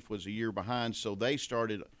wife was a year behind, so they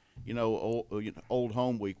started, old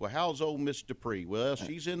home week. Well, how's old Miss Dupree? Well,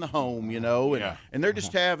 she's in the home, and they're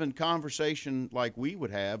just having conversation like we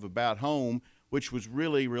would have about home, which was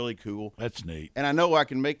really, really cool. That's neat. And I know I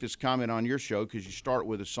can make this comment on your show because you start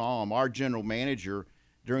with a psalm. Our general manager,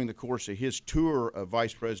 during the course of his tour of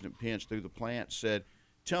Vice President Pence through the plant, said,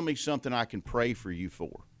 tell me something I can pray for you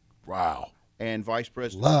for. Wow. And Vice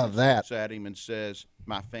President Pence looks at him and says,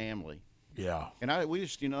 my family. Yeah. And we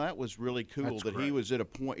just, that was really cool That's that great. he was at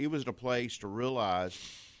a place to realize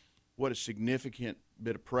what a significant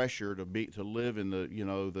bit of pressure to live in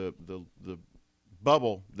the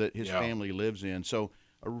bubble that his family lives in. So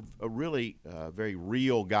a really very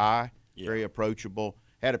real guy, very approachable.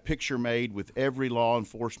 Had a picture made with every law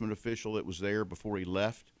enforcement official that was there before he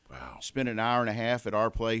left. Wow. Spent an hour and a half at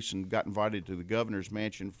our place and got invited to the governor's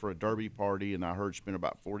mansion for a derby party, and I heard spent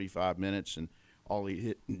about 45 minutes, and all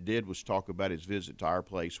he did was talk about his visit to our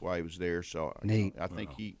place while he was there. So Neat. I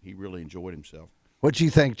think he really enjoyed himself. What'd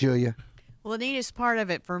you think, Julia? Well, the neatest part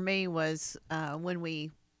of it for me was when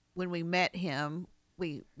we met him.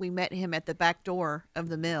 We met him at the back door of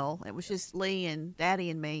the mill. It was just Lee and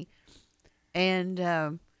Daddy and me. And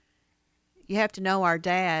you have to know our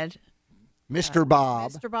dad, Mr.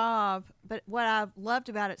 Bob. Mr. Bob. But what I loved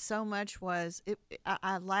about it so much was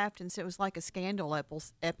I laughed and said it was like a Scandal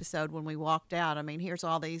episode when we walked out. I mean, here's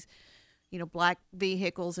all these, black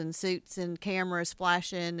vehicles and suits and cameras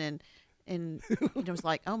flashing, and it was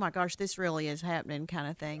like, oh my gosh, this really is happening kind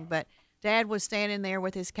of thing. But Dad was standing there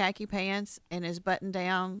with his khaki pants and his button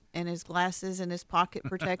down and his glasses and his pocket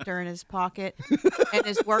protector in his pocket and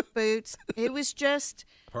his work boots. It was just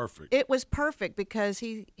perfect. It was perfect because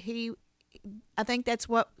I think that's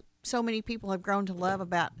what so many people have grown to love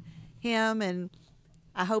about him, and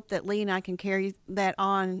I hope that Lee and I can carry that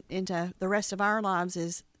on into the rest of our lives,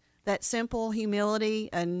 is that simple humility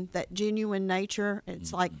and that genuine nature.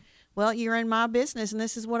 It's like, well, you're in my business, and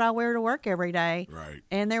this is what I wear to work every day. Right.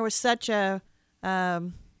 And there was such a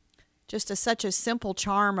such a simple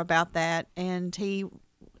charm about that. And he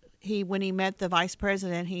when he met the vice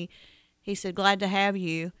president, he said, "Glad to have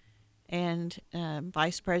you." And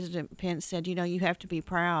Vice President Pence said, "You have to be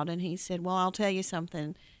proud." And he said, "Well, I'll tell you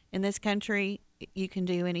something. In this country, you can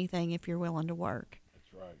do anything if you're willing to work."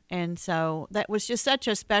 That's right. And so that was just such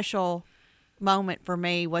a special moment for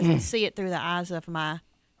me, was to see it through the eyes of my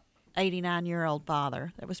 89-year-old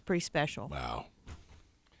father. That was pretty special. Wow.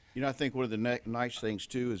 I think one of the nice things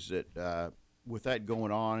too is that with that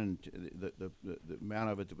going on and the amount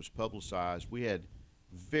of it that was publicized, we had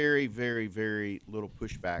very, very, very little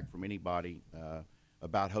pushback from anybody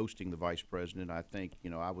about hosting the vice president. I think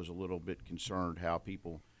I was a little bit concerned how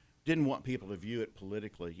people didn't want people to view it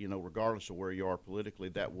politically. Regardless of where you are politically,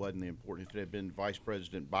 that wasn't the important. If it had been Vice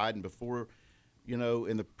President Biden before,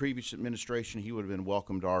 in the previous administration, he would have been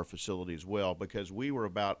welcome to our facility as well, because we were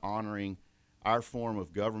about honoring our form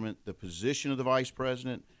of government, the position of the vice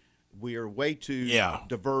president. We are way too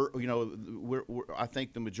diverse. I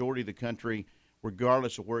think the majority of the country,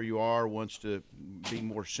 regardless of where you are, wants to be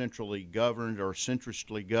more centrally governed or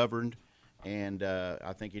centristly governed, and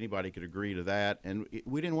I think anybody could agree to that. And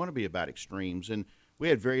we didn't want to be about extremes, and we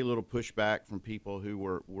had very little pushback from people who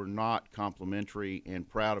were not complimentary and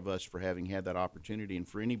proud of us for having had that opportunity. And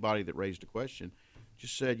for anybody that raised a question,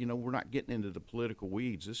 just said, we're not getting into the political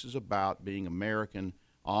weeds. This is about being American,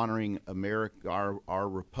 honoring America, our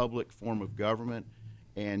republic form of government,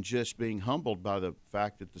 and just being humbled by the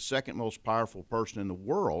fact that the second most powerful person in the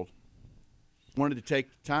world wanted to take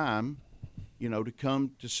the time, to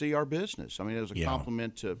come to see our business. I mean, it was a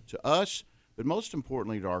compliment to us, but most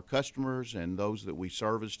importantly to our customers and those that we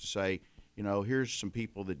service, to say, here's some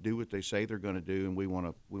people that do what they say they're going to do, and we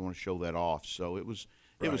want to show that off. So it was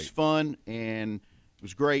fun, and it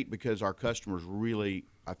was great because our customers really,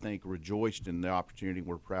 I think, rejoiced in the opportunity.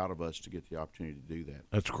 We're proud of us to get the opportunity to do that.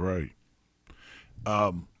 That's great.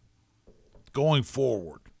 Going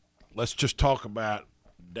forward, let's just talk about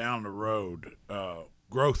down the road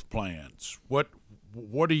growth plans. What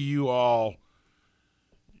do you all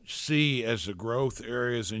see as the growth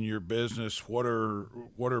areas in your business? What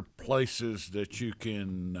are places that you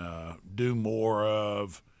can do more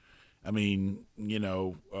of? I mean,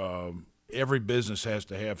 every business has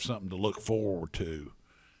to have something to look forward to,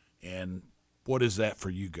 and what is that for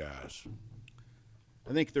you guys?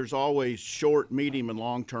 I think there's always short, medium, and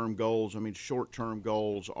long-term goals. I mean, short-term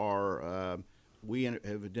goals are we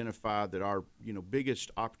have identified that our biggest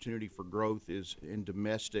opportunity for growth is in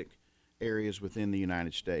domestic areas within the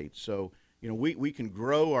United States. So we can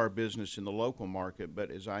grow our business in the local market, but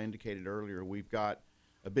as I indicated earlier, we've got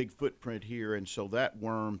a big footprint here, and so that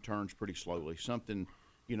worm turns pretty slowly. Something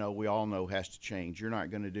we all know has to change. You're not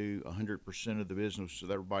going to do 100% of the business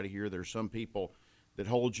with everybody here. There's some people that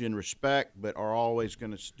hold you in respect but are always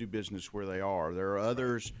going to do business where they are. There are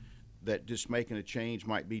others that just making a change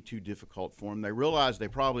might be too difficult for them. They realize they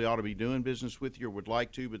probably ought to be doing business with you or would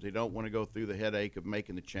like to, but they don't want to go through the headache of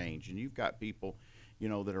making the change. And you've got people,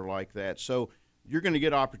 that are like that. So you're going to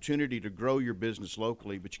get opportunity to grow your business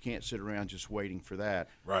locally, but you can't sit around just waiting for that.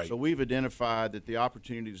 Right. So we've identified that the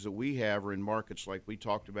opportunities that we have are in markets like we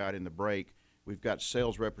talked about in the break. We've got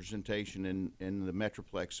sales representation in the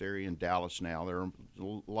Metroplex area in Dallas now. There are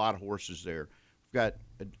a lot of horses there. We've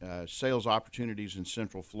got sales opportunities in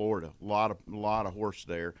Central Florida. A lot of horse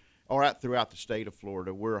there. All right, throughout the state of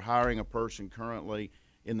Florida. We're hiring a person currently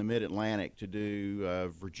in the Mid-Atlantic to do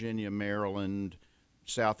Virginia, Maryland,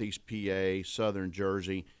 Southeast PA, Southern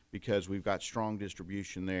Jersey, because we've got strong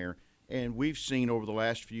distribution there. And we've seen over the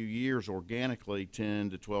last few years organically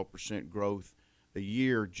 10 to 12% growth a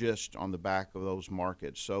year just on the back of those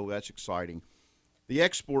markets. So that's exciting. The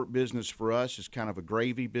export business for us is kind of a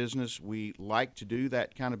gravy business. We like to do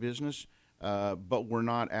that kind of business, but we're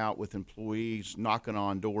not out with employees knocking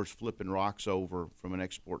on doors, flipping rocks over from an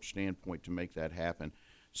export standpoint to make that happen.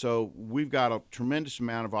 So we've got a tremendous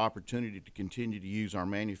amount of opportunity to continue to use our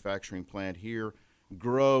manufacturing plant here,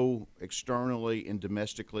 grow externally and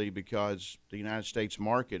domestically, because the United States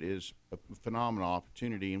market is a phenomenal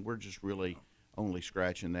opportunity, and we're just really only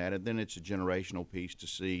scratching that. And then it's a generational piece to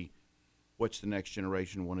see what's the next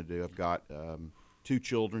generation want to do. I've got 2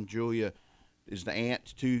 children. Julia is the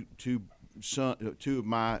aunt to two of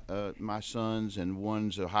my sons, and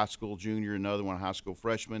one's a high school junior, another one a high school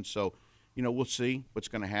freshman. So, we'll see what's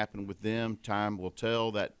going to happen with them. Time will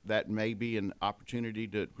tell. That may be an opportunity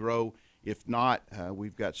to grow. If not,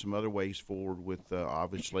 we've got some other ways forward with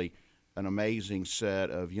obviously an amazing set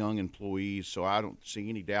of young employees. So I don't see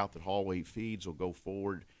any doubt that Hallway Feeds will go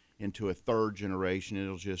forward into a third generation.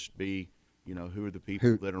 It'll just be, who are the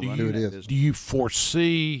people that are running that business. Do you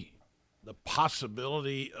foresee the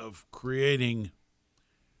possibility of creating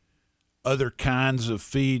other kinds of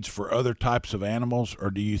feeds for other types of animals,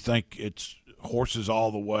 or do you think it's horses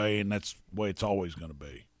all the way and that's the way it's always going to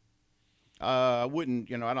be? I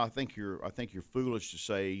wouldn't. I think you're foolish to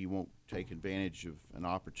say you won't take advantage of an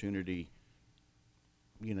opportunity.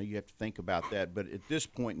 You have to think about that. But at this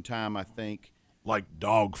point in time, I think, like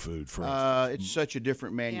dog food, for instance, it's such a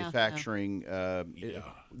different manufacturing.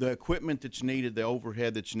 The equipment that's needed, the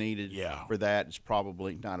overhead that's needed for that is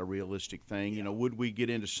probably not a realistic thing. Would we get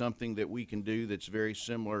into something that we can do that's very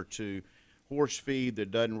similar to horse feed that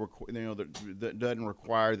doesn't that doesn't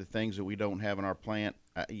require the things that we don't have in our plant?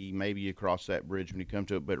 Maybe you cross that bridge when you come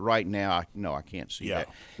to it. But right now, I can't see that.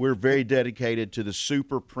 We're very dedicated to the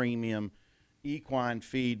super premium equine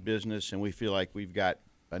feed business, and we feel like we've got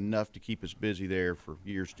enough to keep us busy there for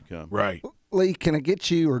years to come. Right. Lee, can I get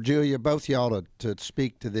you or Julia, both y'all, to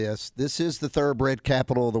speak to this? This is the thoroughbred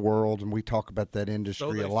capital of the world, and we talk about that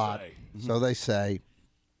industry a lot. So they say.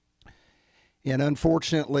 And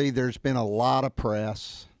unfortunately, there's been a lot of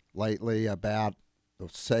press lately about the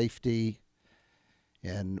safety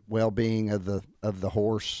and well-being of the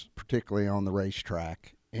horse, particularly on the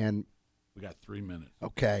racetrack. And we got 3 minutes.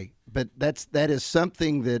 Okay, but that is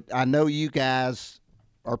something that I know you guys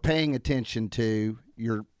are paying attention to.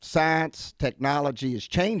 Your science, technology has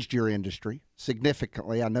changed your industry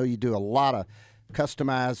significantly. I know you do a lot of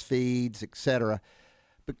customized feeds, et cetera.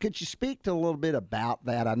 But could you speak to a little bit about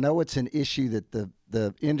that? I know it's an issue that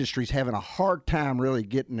the industry's having a hard time really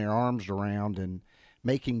getting their arms around and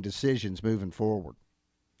making decisions moving forward.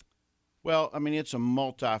 Well, it's a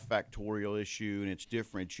multifactorial issue, and it's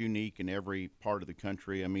different. It's unique in every part of the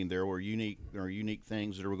country. There are unique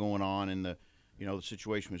things that are going on in the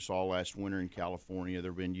situation we saw last winter in California.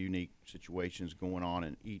 There have been unique situations going on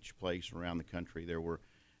in each place around the country. There were,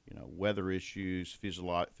 weather issues,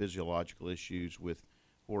 physiological issues with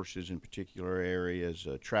horses in particular areas,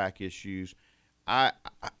 track issues. I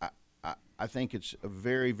think it's a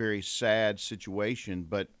very, very sad situation,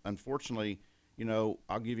 but unfortunately,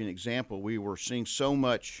 I'll give you an example. We were seeing so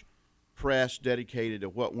much press dedicated to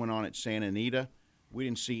what went on at Santa Anita. We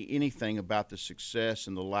didn't see anything about the success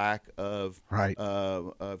and the lack of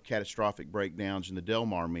catastrophic breakdowns in the Del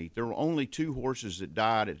Mar meet. There were only 2 horses that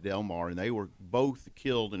died at Del Mar, and they were both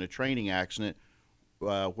killed in a training accident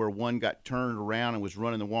where one got turned around and was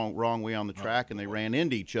running the wrong way on the track, and they ran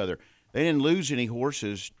into each other. They didn't lose any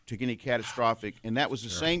horses to any catastrophic, and that was the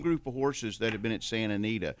same group of horses that had been at Santa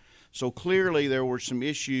Anita. So clearly there were some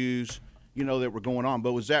issues, that were going on.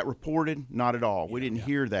 But was that reported? Not at all. We didn't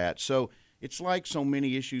hear that. So it's like so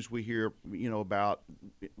many issues we hear, about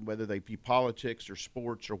whether they be politics or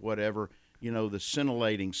sports or whatever, the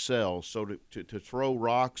scintillating sells. So to throw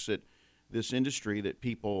rocks at this industry that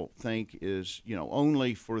people think is,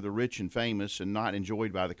 only for the rich and famous and not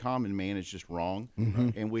enjoyed by the common man is just wrong.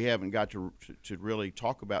 Mm-hmm. And we haven't got to really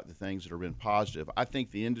talk about the things that have been positive. I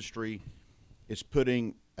think the industry is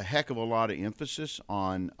putting a heck of a lot of emphasis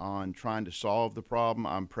on trying to solve the problem.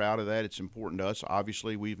 I'm proud of that. It's important to us.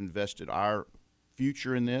 Obviously, we've invested our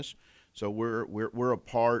future in this, so we're a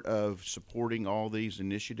part of supporting all these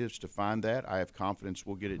initiatives to find that. I have confidence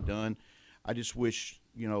we'll get it done. I just wish,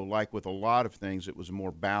 like with a lot of things, it was a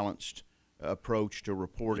more balanced approach to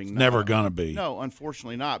reporting. It's never going to be. No,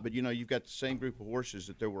 unfortunately not. But, you've got the same group of horses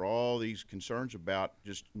that there were all these concerns about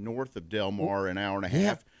just north of Del Mar, an hour and a half.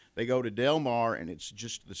 Yeah. They go to Del Mar, and it's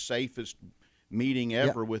just the safest meeting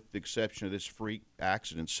ever, Yeah. with the exception of this freak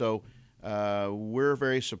accident. So we're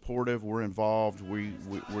very supportive. We're involved.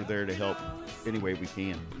 We're there to help any way we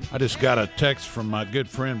can. I just got a text from my good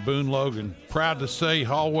friend Boone Logan. Proud to say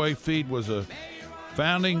Hallway Feed was a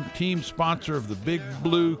founding team sponsor of the Big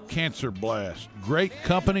Blue Cancer Blast. Great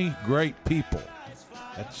company, great people.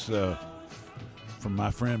 That's from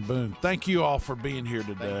my friend Boone. Thank you all for being here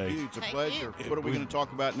today. Thank you. It's a pleasure. What are we going to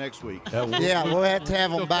talk about next week? We'll have to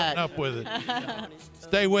have them back. Up with it.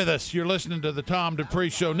 Stay with us. You're listening to the Tom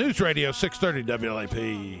Dupree Show, News Radio 630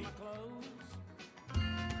 WLAP.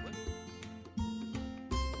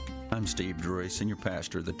 I'm Steve Drury, Senior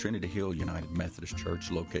Pastor of the Trinity Hill United Methodist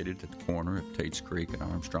Church located at the corner of Tates Creek and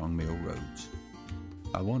Armstrong Mill Roads.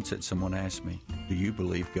 I once had someone ask me, "Do you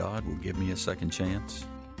believe God will give me a second chance?"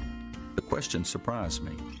 The question surprised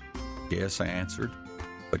me. Yes, I answered,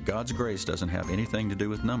 but God's grace doesn't have anything to do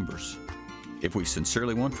with numbers. If we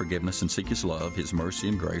sincerely want forgiveness and seek His love, His mercy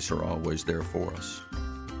and grace are always there for us.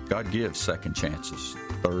 God gives second chances,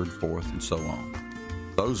 third, fourth, and so on.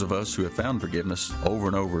 Those of us who have found forgiveness over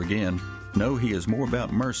and over again know He is more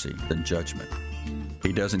about mercy than judgment.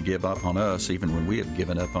 He doesn't give up on us even when we have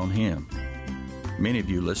given up on Him. Many of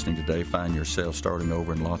you listening today find yourself starting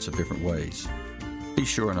over in lots of different ways. Be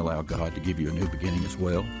sure and allow God to give you a new beginning as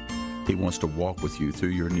well. He wants to walk with you through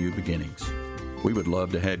your new beginnings. We would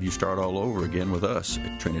love to have you start all over again with us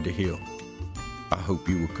at Trinity Hill. I hope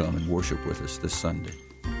you will come and worship with us this Sunday.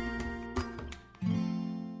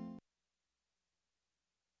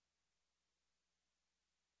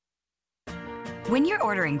 When you're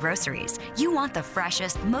ordering groceries, you want the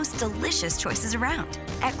freshest, most delicious choices around.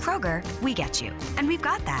 At Kroger, we get you. And we've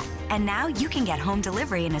got that. And now you can get home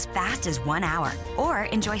delivery in as fast as 1 hour or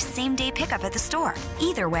enjoy same-day pickup at the store.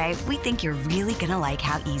 Either way, we think you're really going to like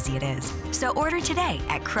how easy it is. So order today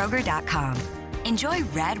at Kroger.com. Enjoy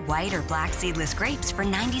red, white, or black seedless grapes for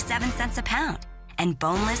 97 cents a pound. And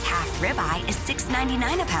boneless half ribeye is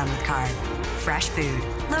 $6.99 a pound with card. Fresh food,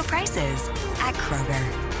 low prices at Kroger.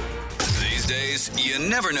 These days, you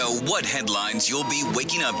never know what headlines you'll be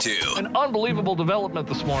waking up to. An unbelievable development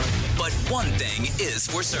this morning. But one thing is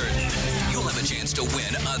for certain. You'll have a chance to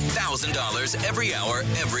win $1,000 every hour,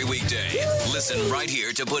 every weekday. Listen right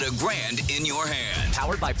here to put $1,000 in your hand.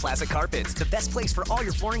 Powered by Plaza Carpets, the best place for all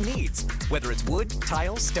your flooring needs. Whether it's wood,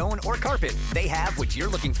 tile, stone, or carpet, they have what you're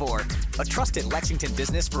looking for. A trusted Lexington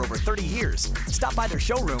business for over 30 years. Stop by their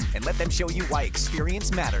showroom and let them show you why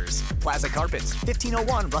experience matters. Plaza Carpets,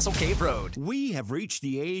 1501 Russell Cave Road. We have reached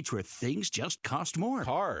the age where things just cost more.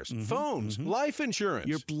 Cars, phones, life insurance.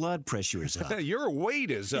 Your blood pressure is up. Your weight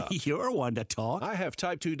is up. You're one to talk. I have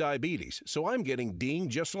type 2 diabetes, so I'm getting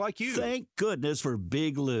dinged just like you. Thank goodness for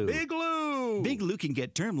Big Lou. Big Lou! Big Lou can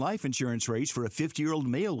get term life insurance rates for a 50-year-old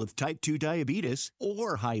male with type 2 diabetes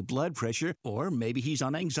or high blood pressure, or maybe he's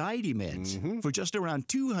on anxiety meds. For just around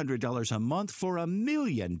 $200 a month for $1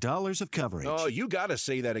 million of coverage. Oh, you got to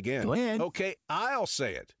say that again. Go ahead. Okay, I'll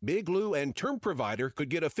say it. Big Lou and Term Provider could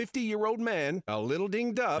get a 50-year-old man, a little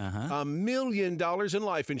dinged up, $1 million in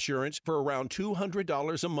life insurance for around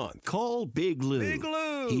 $200 a month. Call Big Lou. Big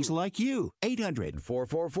Lou. He's like you.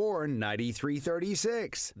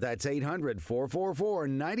 800-444-9336. That's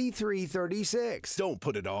 800-444-9336. Don't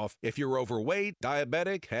put it off. If you're overweight,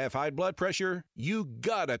 diabetic, have high blood pressure, you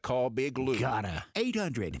gotta call Big Lou. Gotta.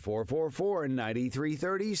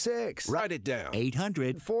 800-444-9336. Write it down.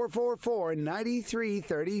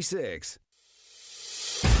 800-444-9336.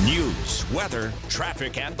 News, weather,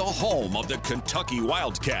 traffic, and the home of the Kentucky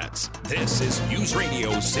Wildcats. This is News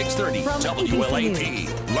Radio 630 From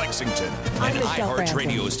WLAP, Lexington, I'm an Michelle iHeart Francis.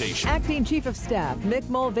 radio station. Acting Chief of Staff Mick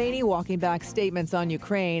Mulvaney walking back statements on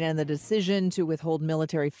Ukraine and the decision to withhold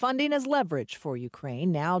military funding as leverage for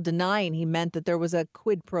Ukraine, now denying he meant that there was a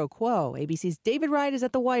quid pro quo. ABC's David Wright is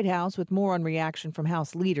at the White House with more on reaction from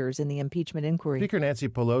House leaders in the impeachment inquiry. Speaker Nancy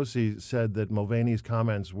Pelosi said that Mulvaney's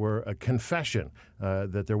comments were a confession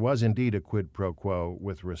that there was indeed a quid pro quo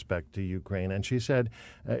with respect to Ukraine. And she said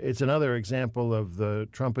it's another example of the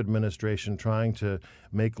Trump administration trying to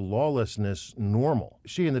make lawlessness normal.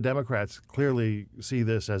 She and the Democrats clearly see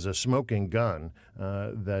this as a smoking gun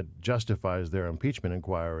that justifies their impeachment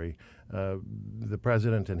inquiry. The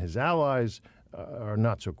president and his allies are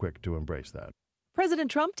not so quick to embrace that.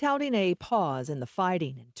 President Trump touting a pause in the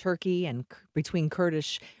fighting in Turkey and between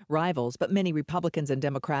Kurdish rivals, but many Republicans and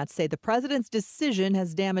Democrats say the president's decision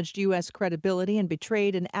has damaged U.S. credibility and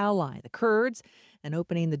betrayed an ally, the Kurds, and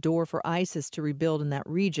opening the door for ISIS to rebuild in that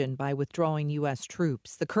region by withdrawing U.S.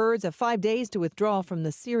 troops. The Kurds have 5 days to withdraw from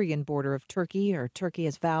the Syrian border of Turkey, or Turkey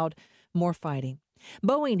has vowed more fighting.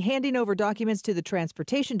 Boeing handing over documents to the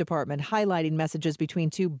Transportation Department, highlighting messages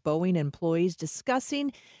between two Boeing employees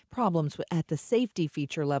discussing problems at the safety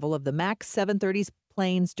feature level of the MAX 730's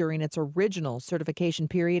planes during its original certification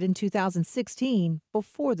period in 2016,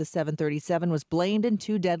 before the 737 was blamed in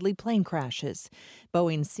 2 deadly plane crashes.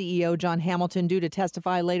 Boeing CEO John Hamilton due to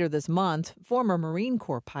testify later this month. Former Marine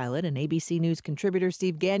Corps pilot and ABC News contributor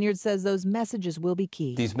Steve Ganyard says those messages will be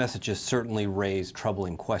key. These messages certainly raise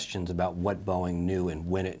troubling questions about what Boeing knew and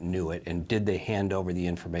when it knew it, and did they hand over the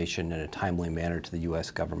information in a timely manner to the U.S.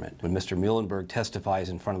 government. When Mr. Muhlenberg testifies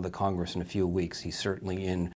in front of the Congress in a few weeks, he's certainly in